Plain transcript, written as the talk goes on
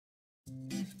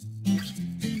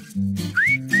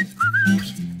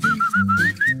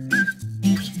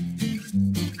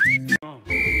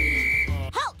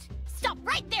Halt! Stop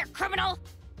right there, criminal!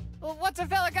 Well, what's a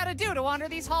fella gotta do to wander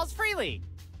these halls freely?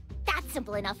 That's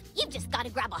simple enough. You've just gotta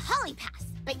grab a holly pass.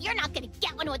 But you're not gonna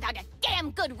get one without a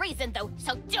damn good reason, though,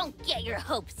 so don't get your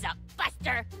hopes up,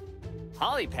 Buster.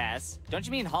 Holly pass? Don't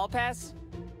you mean hall pass?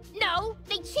 No,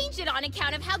 they changed it on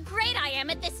account of how great I am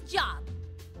at this job.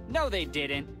 No, they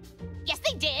didn't. Yes,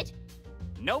 they did.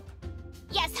 Nope.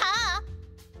 Yes, huh?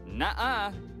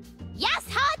 Nuh-uh. Yes,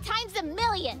 huh? Times a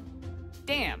million.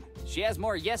 Damn, she has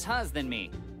more yes-hus than me.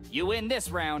 You win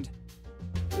this round.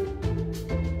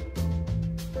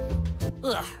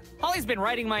 Ugh, Holly's been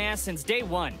riding my ass since day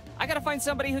one. I gotta find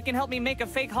somebody who can help me make a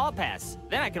fake hall pass.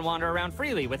 Then I can wander around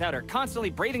freely without her constantly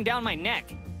breathing down my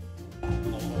neck.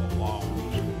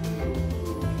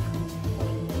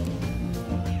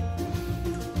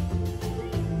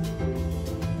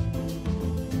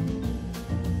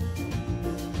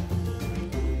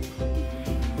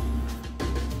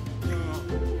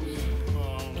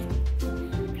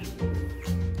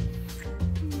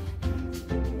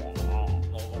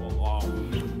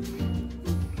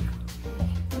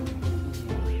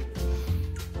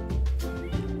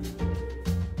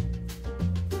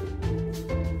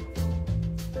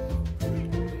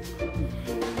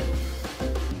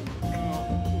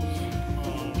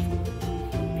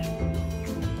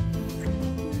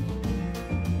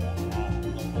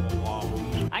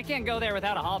 I can't go there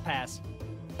without a hall pass.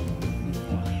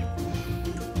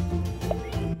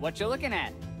 What you looking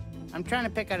at? I'm trying to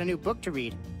pick out a new book to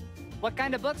read. What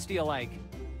kind of books do you like?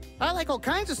 I like all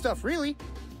kinds of stuff, really.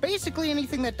 Basically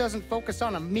anything that doesn't focus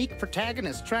on a meek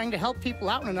protagonist trying to help people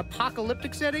out in an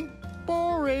apocalyptic setting.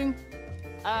 Boring.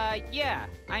 Yeah,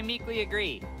 I meekly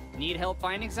agree. Need help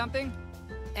finding something?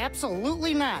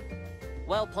 Absolutely not.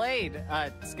 Well played,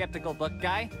 skeptical book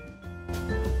guy.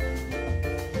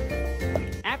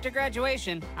 After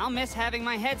graduation, I'll miss having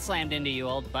my head slammed into you,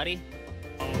 old buddy.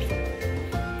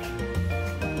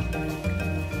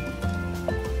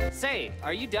 Say,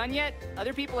 are you done yet?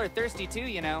 Other people are thirsty too,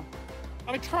 you know.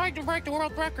 I tried to break the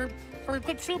world record for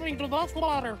consuming the most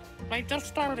water. I just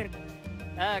started.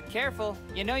 Careful.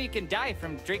 You know you can die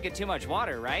from drinking too much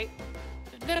water, right?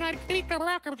 Then I beat the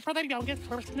record for the youngest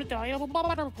person to die of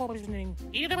water poisoning.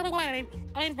 Either way,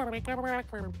 I break the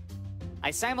record. I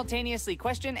simultaneously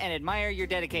question and admire your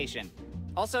dedication.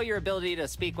 Also, your ability to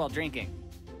speak while drinking.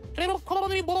 They don't call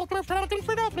me Walter Fountain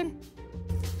for nothing.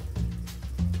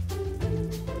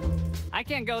 I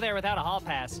can't go there without a hall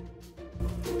pass.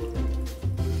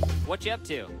 What you up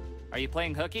to? Are you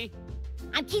playing hooky?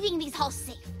 I'm keeping these halls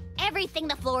safe. Everything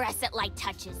the fluorescent light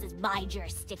touches is my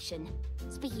jurisdiction.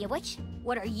 Speaking of which,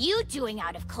 what are you doing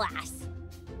out of class?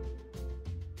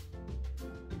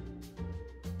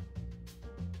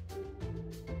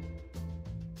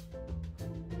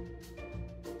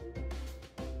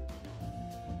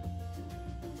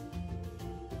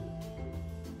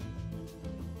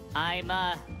 I'm,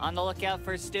 on the lookout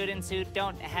for students who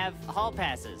don't have hall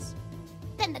passes.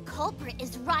 Then the culprit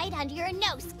is right under your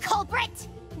nose, culprit!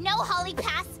 No holly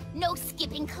pass, no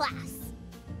skipping class.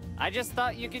 I just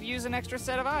thought you could use an extra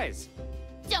set of eyes.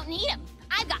 Don't need them.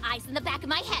 I've got eyes in the back of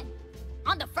my head.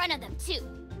 On the front of them, too.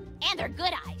 And they're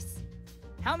good eyes.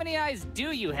 How many eyes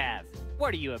do you have?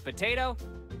 What are you, a potato?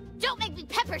 Don't make me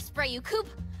pepper spray you, Coop.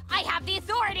 I have the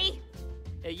authority.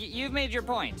 You've made your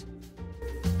point.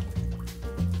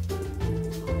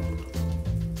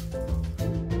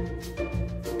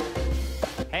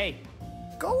 Hey.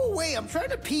 Go away, I'm trying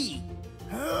to pee.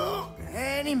 Oh,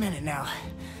 any minute now.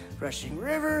 Rushing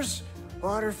rivers,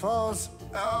 waterfalls,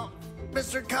 oh,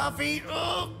 Mr. Coffee,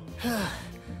 oh.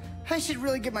 I should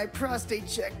really get my prostate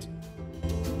checked.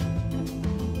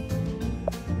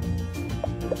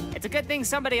 It's a good thing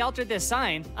somebody altered this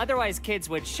sign, otherwise kids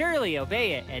would surely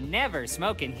obey it and never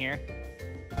smoke in here.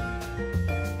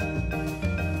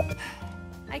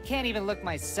 I can't even look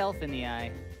myself in the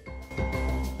eye.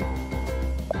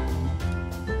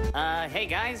 Hey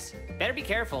guys, better be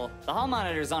careful. The hall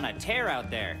monitor's on a tear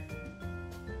out there.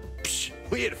 Psh,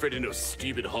 we ain't afraid of no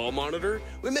stupid hall monitor.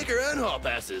 We make our own hall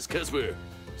passes, cause we're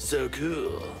so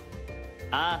cool.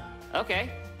 Okay.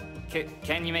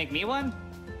 Can you make me one?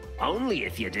 Only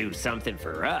if you do something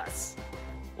for us.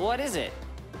 What is it?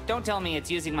 Don't tell me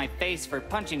it's using my face for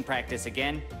punching practice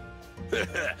again.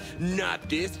 Not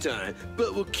this time,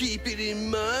 but we'll keep it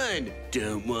in mind.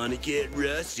 Don't want to get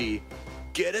rusty.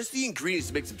 Get us the ingredients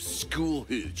to make some school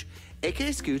hooch.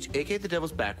 AKA scooch, AKA the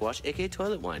devil's backwash, AKA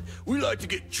toilet wine. We like to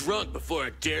get drunk before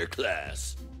our dare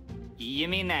class. You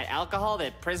mean that alcohol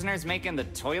that prisoners make in the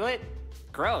toilet?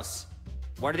 Gross.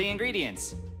 What are the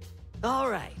ingredients? All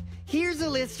right, here's a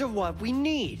list of what we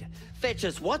need. Fetch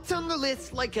us what's on the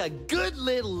list like a good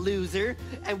little loser,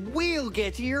 and we'll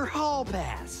get you your hall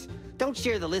pass. Don't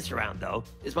share the list around, though.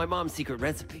 It's my mom's secret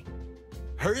recipe.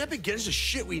 Hurry up and get us the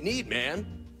shit we need,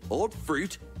 man. Old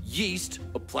fruit, yeast,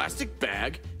 a plastic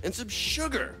bag, and some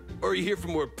sugar. Or are you here for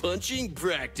more punching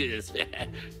practice?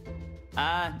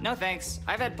 No thanks.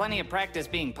 I've had plenty of practice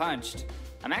being punched.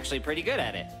 I'm actually pretty good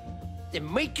at it.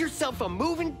 Then make yourself a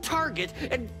moving target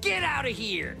and get out of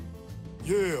here!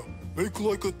 Yeah, make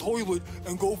like a toilet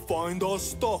and go find our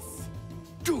stuff.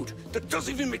 Dude, that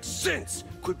doesn't even make sense.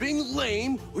 Quit being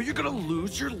lame, or you're gonna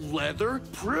lose your leather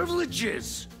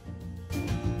privileges.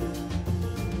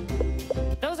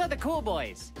 Those are the cool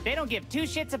boys. They don't give two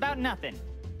shits about nothing.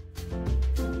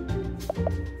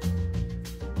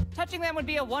 Touching them would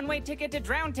be a one-way ticket to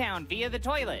Drown Town via the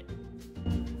toilet.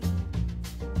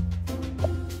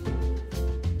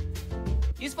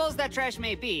 Useful as that trash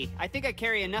may be, I think I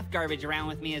carry enough garbage around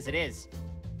with me as it is.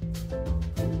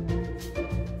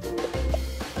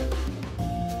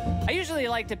 I usually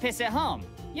like to piss at home.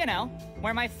 You know,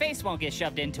 where my face won't get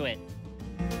shoved into it.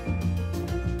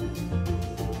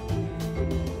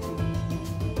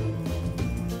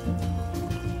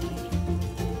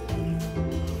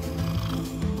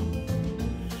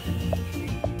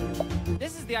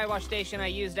 This is the eye wash station I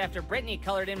used after Brittany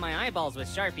colored in my eyeballs with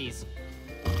Sharpies.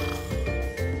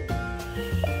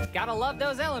 Gotta love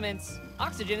those elements.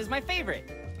 Oxygen is my favorite.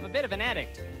 I'm a bit of an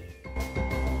addict.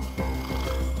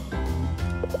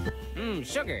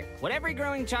 Sugar. What every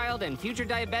growing child and future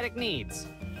diabetic needs.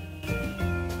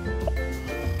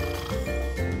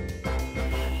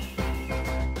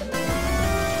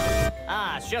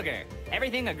 Ah, sugar.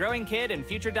 Everything a growing kid and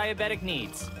future diabetic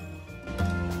needs.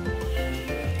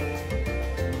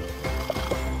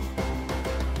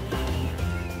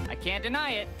 I can't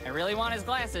deny it. I really want his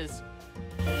glasses.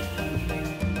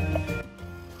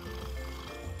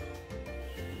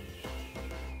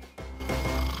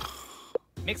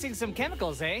 Mixing some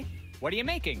chemicals, eh? What are you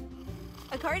making?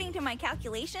 According to my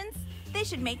calculations, this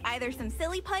should make either some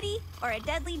silly putty or a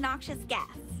deadly noxious gas.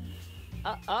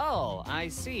 Oh, I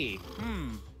see.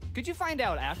 Could you find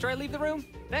out after I leave the room?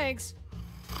 Thanks.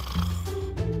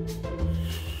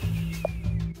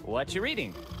 What you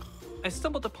reading? I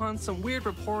stumbled upon some weird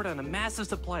report on a massive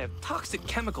supply of toxic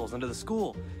chemicals under the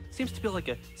school. Seems to be like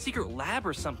a secret lab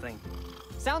or something.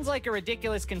 Sounds like a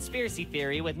ridiculous conspiracy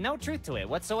theory with no truth to it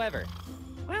whatsoever.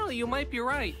 Well, you might be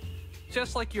right.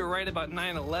 Just like you were right about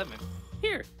 9/11.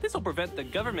 Here, this'll prevent the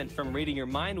government from reading your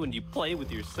mind when you play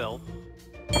with yourself.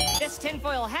 This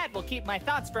tinfoil hat will keep my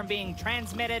thoughts from being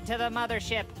transmitted to the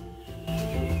mothership.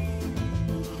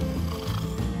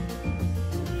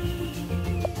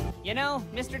 You know,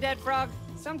 Mr. Dead Frog,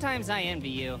 sometimes I envy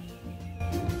you.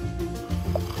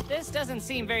 This doesn't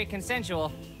seem very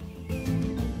consensual.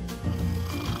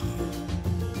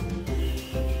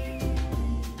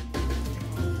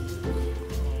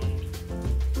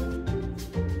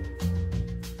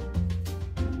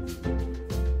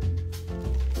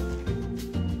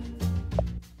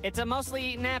 It's a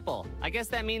mostly eaten apple. I guess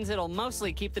that means it'll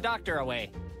mostly keep the doctor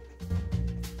away.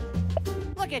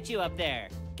 Look at you up there.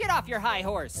 Get off your high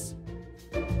horse.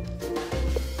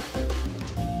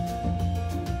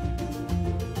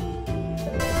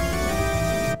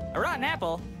 A rotten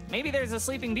apple? Maybe there's a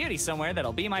Sleeping Beauty somewhere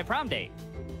that'll be my prom date.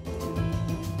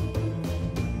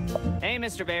 Hey,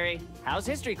 Mr. Barry. How's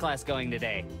history class going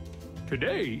today?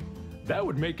 Today? That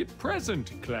would make it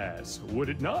present class, would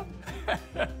it not?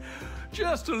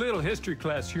 Just a little history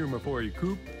class humor for you,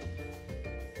 Coop.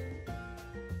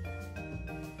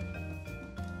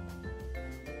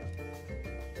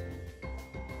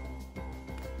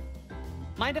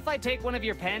 Mind if I take one of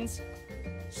your pens?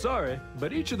 Sorry,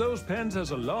 but each of those pens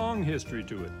has a long history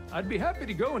to it. I'd be happy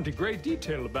to go into great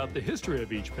detail about the history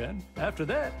of each pen. After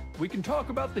that, we can talk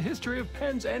about the history of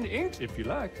pens and inks if you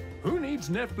like. Who needs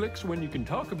Netflix when you can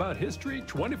talk about history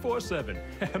 24/7?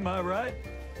 Am I right?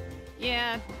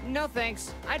 Yeah, no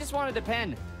thanks. I just wanted a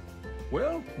pen.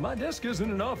 Well, my desk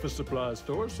isn't an office supply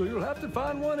store, so you'll have to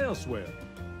find one elsewhere.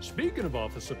 Speaking of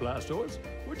office supply stores,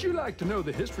 would you like to know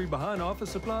the history behind office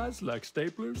supplies like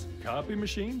staplers, copy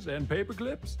machines, and paper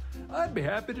clips? I'd be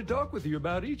happy to talk with you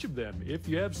about each of them if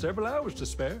you have several hours to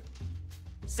spare.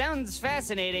 Sounds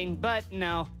fascinating, but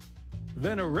no.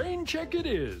 Then a rain check it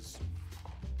is.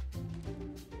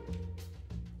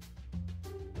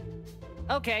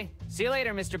 Okay, see you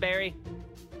later, Mr. Barry.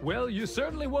 Well, you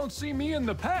certainly won't see me in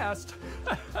the past.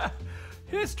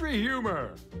 History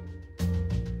humor.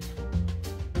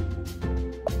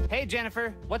 Hey,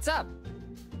 Jennifer, what's up?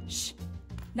 Shh.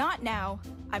 Not now.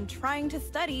 I'm trying to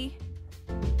study.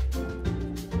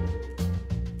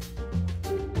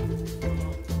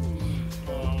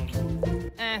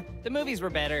 The movies were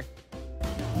better.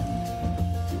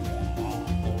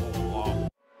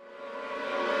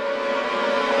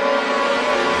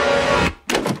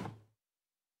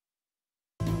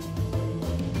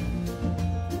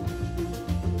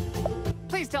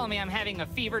 Please tell me I'm having a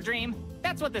fever dream.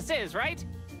 That's what this is, right?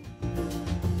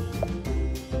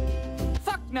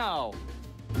 Fuck no!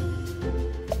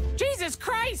 Jesus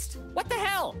Christ! What the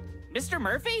hell? Mr.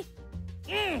 Murphy?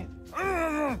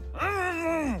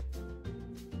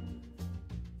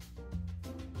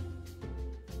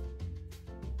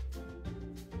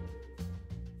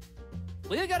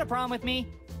 Will you go to prom with me?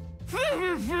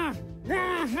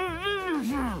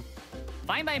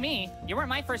 Fine by me. You weren't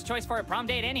my first choice for a prom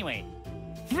date anyway.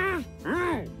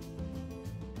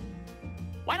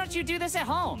 Why don't you do this at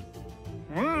home?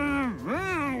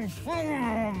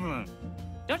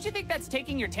 Don't you think that's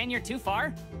taking your tenure too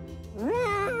far?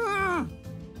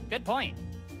 Good point.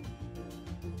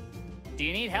 Do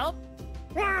you need help?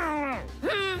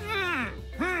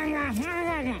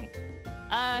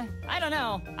 I don't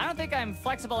know. I don't think I'm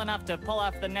flexible enough to pull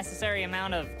off the necessary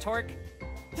amount of torque.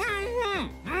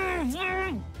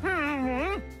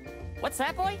 What's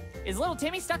that, boy? Is little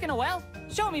Timmy stuck in a well?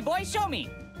 Show me, boy, show me!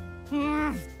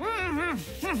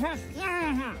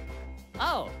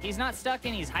 Oh, he's not stuck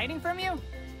and he's hiding from you?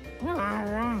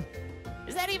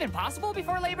 Is that even possible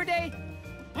before Labor Day?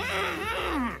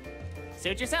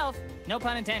 Suit yourself. No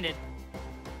pun intended.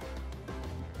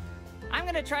 I'm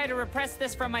gonna try to repress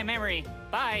this from my memory.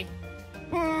 Bye.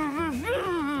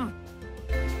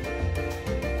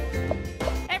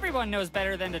 Everyone knows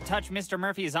better than to touch Mr.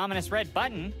 Murphy's ominous red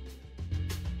button.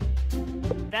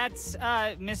 That's,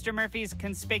 Mr. Murphy's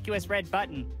conspicuous red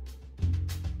button.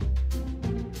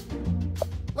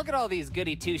 Look at all these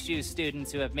goody two-shoes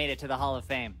students who have made it to the Hall of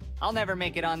Fame. I'll never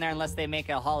make it on there unless they make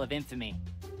a Hall of Infamy.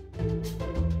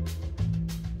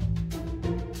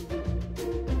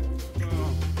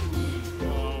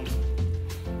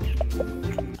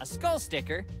 A skull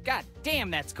sticker? God damn,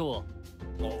 that's cool.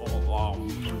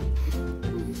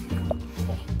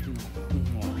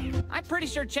 I'm pretty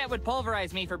sure Chet would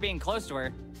pulverize me for being close to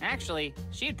her. Actually,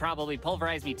 she'd probably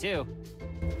pulverize me too.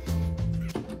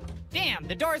 Damn,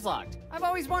 the door's locked. I've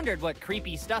always wondered what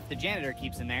creepy stuff the janitor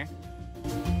keeps in there.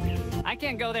 I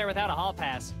can't go there without a hall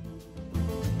pass.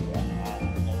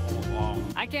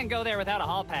 I can't go there without a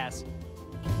hall pass.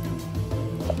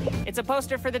 It's a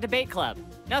poster for the debate club.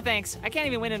 No thanks, I can't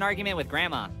even win an argument with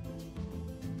Grandma.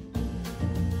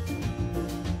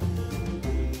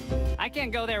 I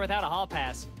can't go there without a hall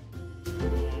pass.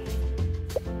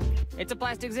 It's a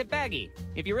plastic zip baggie.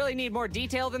 If you really need more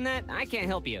detail than that, I can't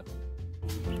help you.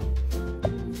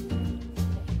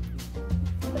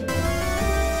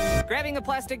 Grabbing a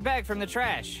plastic bag from the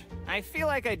trash. I feel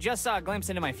like I just saw a glimpse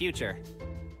into my future.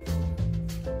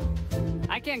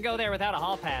 I can't go there without a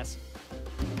hall pass.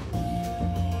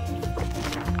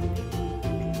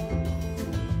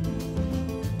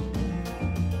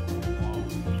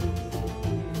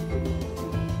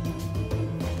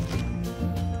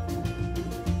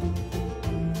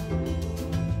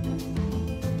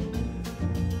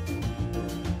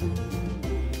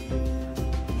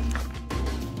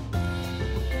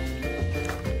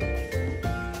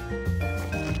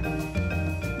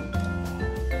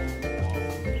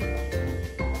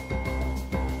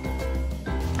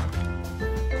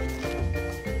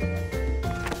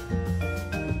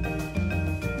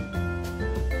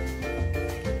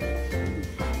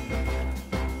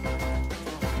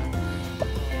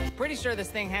 Pretty sure this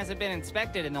thing hasn't been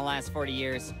inspected in the last 40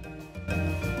 years.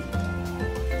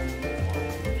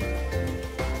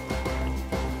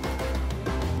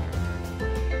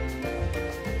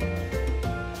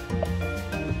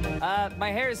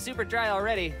 My hair is super dry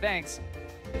already, thanks.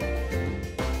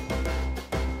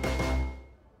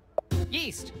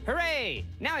 Yeast, hooray!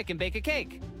 Now I can bake a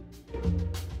cake.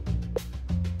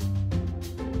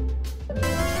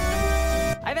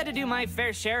 I've had to do my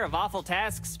fair share of awful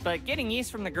tasks, but getting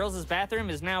yeast from the girls' bathroom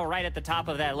is now right at the top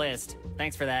of that list.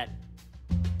 Thanks for that.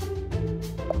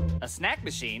 A snack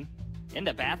machine? In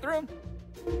the bathroom?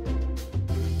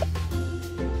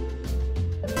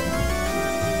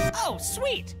 Oh,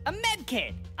 sweet! A med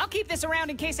kit! I'll keep this around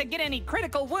in case I get any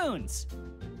critical wounds.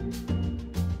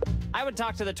 I would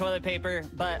talk to the toilet paper,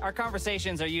 but our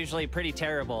conversations are usually pretty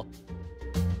terrible.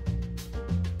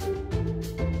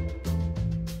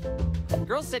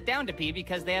 Girls sit down to pee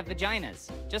because they have vaginas.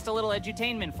 Just a little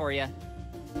edutainment for you.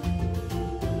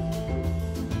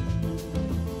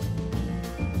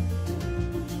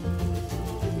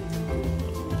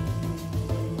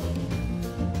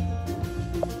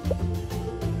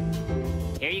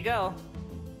 Here you go.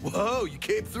 Whoa, you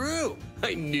came through.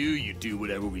 I knew you'd do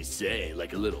whatever we say,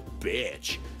 like a little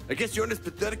bitch. I guess you aren't as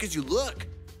pathetic as you look.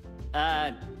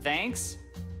 Thanks?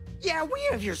 Yeah, we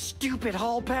have your stupid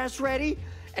hall pass ready.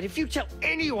 And if you tell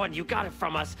anyone you got it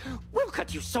from us, we'll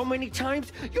cut you so many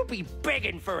times, you'll be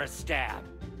begging for a stab.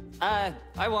 I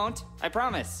won't. I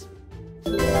promise.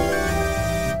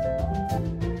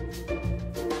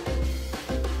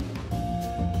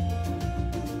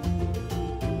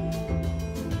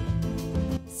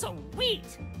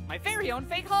 Sweet! My very own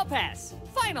fake hall pass.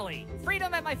 Finally!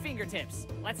 Freedom at my fingertips.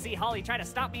 Let's see Holly try to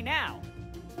stop me now.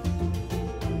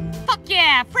 Fuck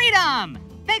yeah, freedom!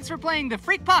 Thanks for playing the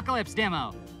Freakpocalypse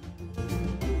demo.